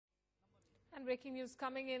And breaking news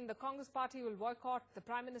coming in, the Congress party will boycott the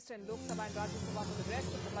Prime Minister in Lok Sabha and Rajya Sabha for the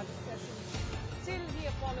rest of the budget session till he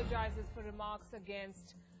apologizes for remarks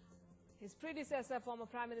against his predecessor, former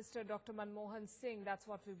Prime Minister Dr. Manmohan Singh. That's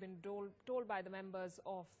what we've been told by the members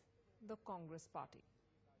of the Congress party.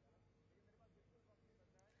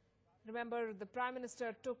 Remember, the Prime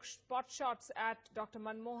Minister took pot shots at Dr.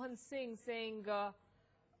 Manmohan Singh, saying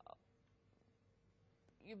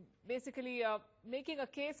basically making a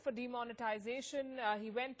case for demonetization.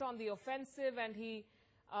 He went on the offensive and he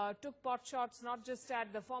took pot shots not just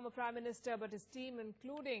at the former Prime Minister but his team,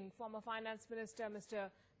 including former Finance Minister Mr.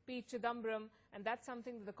 P. Chidambaram, and that's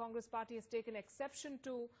something that the Congress party has taken exception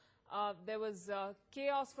to. There was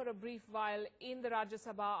chaos for a brief while in the Rajya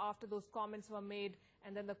Sabha after those comments were made,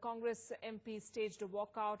 and then the Congress MPs staged a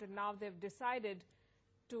walkout, and now they've decided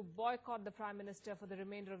to boycott the Prime Minister for the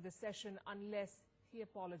remainder of the session unless he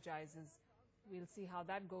apologizes. We'll see how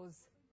that goes.